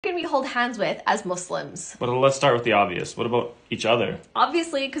Can we hold hands with as Muslims? But let's start with the obvious. What about each other?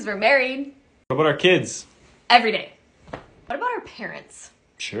 Obviously, because we're married. What about our kids? Every day. What about our parents?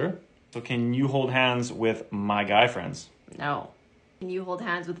 Sure. So can you hold hands with my guy friends? No. Can you hold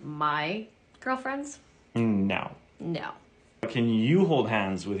hands with my girlfriends? No. No. Can you hold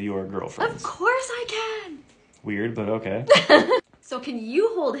hands with your Of girlfriends? course I can. Weird, but okay. So can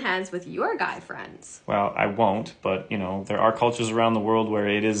you hold hands with your guy friends? Well, I won't, but, there are cultures around the world where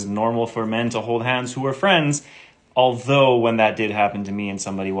it is normal for men to hold hands who are friends. Although, when that did happen to me and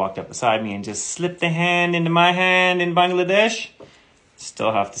somebody walked up beside me and just slipped a hand into my hand in Bangladesh,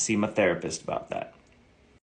 still have to see my therapist about that.